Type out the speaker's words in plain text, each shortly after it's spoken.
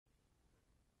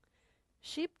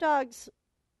Sheepdogs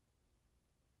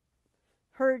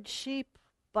herd sheep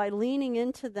by leaning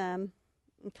into them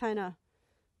and kind of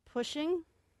pushing.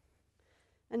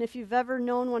 And if you've ever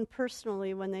known one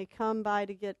personally, when they come by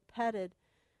to get petted,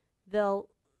 they'll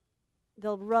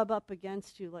rub up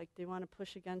against you like they want to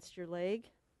push against your leg.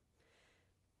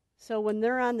 So when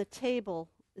they're on the table,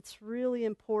 it's really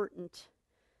important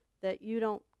that you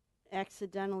don't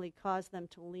accidentally cause them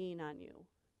to lean on you,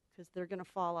 because they're going to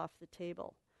fall off the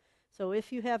table. So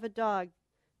if you have a dog,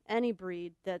 any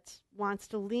breed, that wants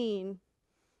to lean,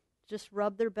 just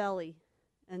rub their belly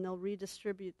and they'll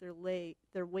redistribute their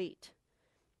weight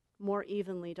more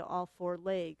evenly to all four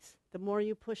legs. The more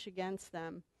you push against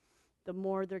them, the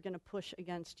more they're going to push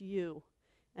against you.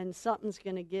 And something's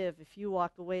going to give. If you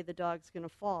walk away, the dog's going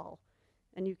to fall.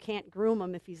 And you can't groom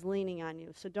him if he's leaning on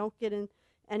you. So don't get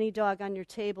any dog on your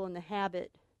table in the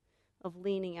habit of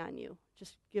leaning on you.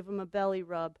 Just give them a belly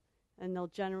rub, and they'll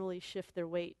generally shift their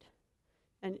weight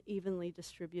and evenly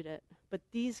distribute it. But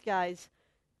these guys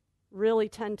really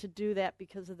tend to do that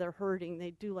because of their herding.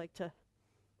 They do like to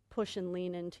push and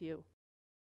lean into you.